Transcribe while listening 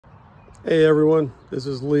Hey everyone, this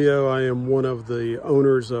is Leo. I am one of the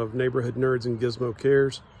owners of Neighborhood Nerds and Gizmo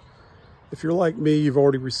Cares. If you're like me, you've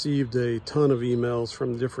already received a ton of emails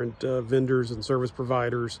from different vendors and service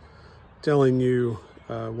providers telling you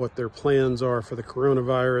what their plans are for the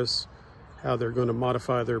coronavirus, how they're going to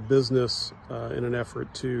modify their business in an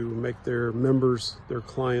effort to make their members, their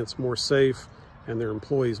clients more safe and their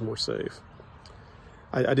employees more safe.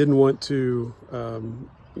 I didn't want to,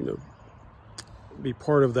 be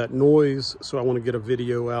part of that noise, so I want to get a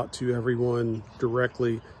video out to everyone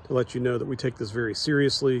directly to let you know that we take this very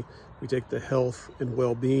seriously. We take the health and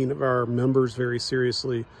well-being of our members very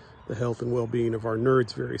seriously, the health and well-being of our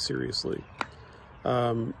nerds very seriously.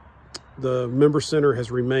 The member center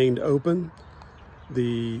has remained open.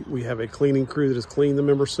 We have a cleaning crew that has cleaned the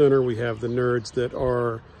member center. We have the nerds that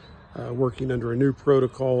are working under a new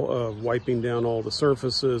protocol of wiping down all the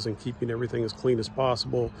surfaces and keeping everything as clean as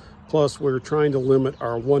possible. Plus, we're trying to limit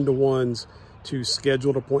our one-to-ones to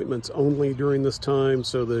scheduled appointments only during this time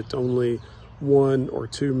so that only 1 or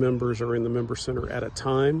 2 members are in the member center at a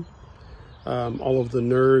time. All of the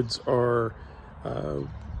nerds are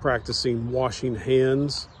practicing washing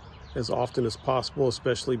hands as often as possible,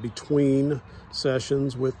 especially between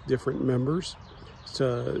sessions with different members,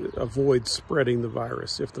 to avoid spreading the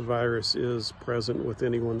virus if the virus is present with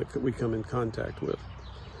anyone that we come in contact with.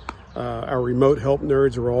 Our remote help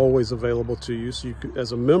nerds are always available to you. So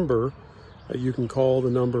as a member, you can call the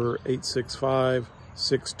number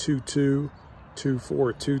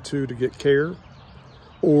 865-622-2422 to get care,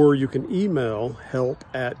 or you can email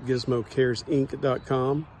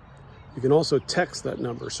help@gizmocaresinc.com. You can also text that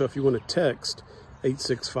number. So if you want to text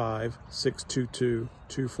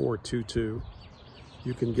 865-622-2422,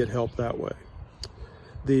 you can get help that way.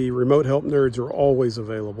 The remote help nerds are always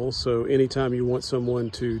available, so anytime you want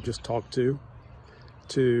someone to just talk to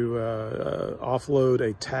offload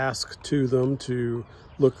a task to them, to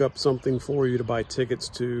look up something for you, to buy tickets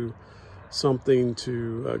to something,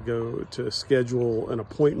 to go to schedule an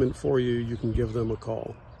appointment for you, you can give them a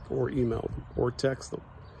call or email them or text them.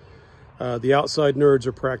 The outside nerds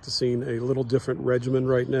are practicing a little different regimen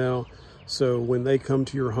right now. So when they come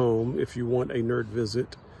to your home, if you want a nerd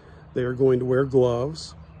visit, they are going to wear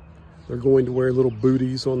gloves. They're going to wear little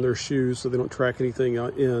booties on their shoes so they don't track anything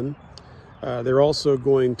in. They're also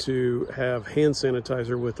going to have hand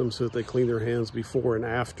sanitizer with them so that they clean their hands before and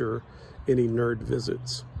after any nerd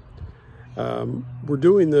visits. We're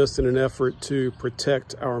doing this in an effort to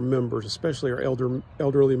protect our members, especially our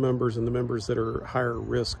elderly members and the members that are higher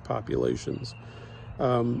risk populations.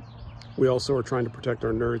 We also are trying to protect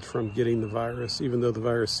our nerds from getting the virus, even though the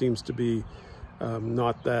virus seems to be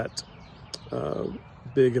not that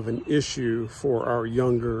big of an issue for our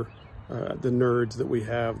younger, the nerds that we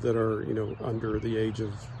have that are, under the age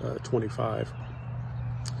of 25.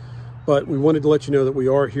 But we wanted to let you know that we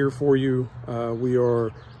are here for you. We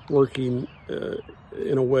are working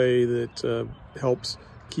in a way that helps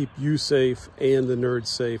keep you safe and the nerds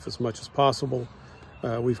safe as much as possible.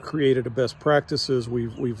 We've created a best practices.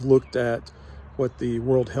 We've looked at what the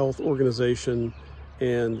World Health Organization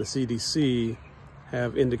and the CDC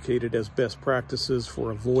have indicated as best practices for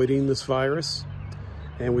avoiding this virus.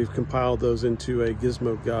 And we've compiled those into a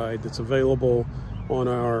Gizmo guide that's available on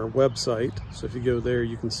our website. So if you go there,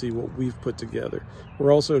 you can see what we've put together.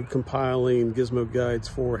 We're also compiling Gizmo guides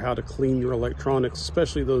for how to clean your electronics,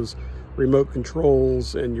 especially those remote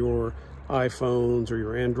controls and your iPhones or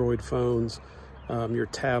your Android phones. Your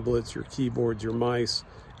tablets, your keyboards, your mice,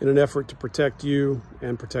 in an effort to protect you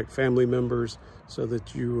and protect family members so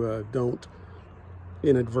that you don't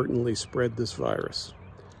inadvertently spread this virus.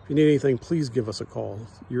 If you need anything, please give us a call.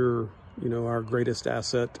 You're, our greatest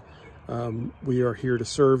asset. We are here to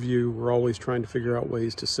serve you. We're always trying to figure out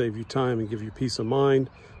ways to save you time and give you peace of mind.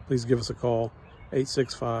 Please give us a call,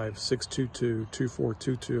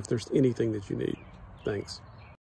 865-622-2422, if there's anything that you need. Thanks.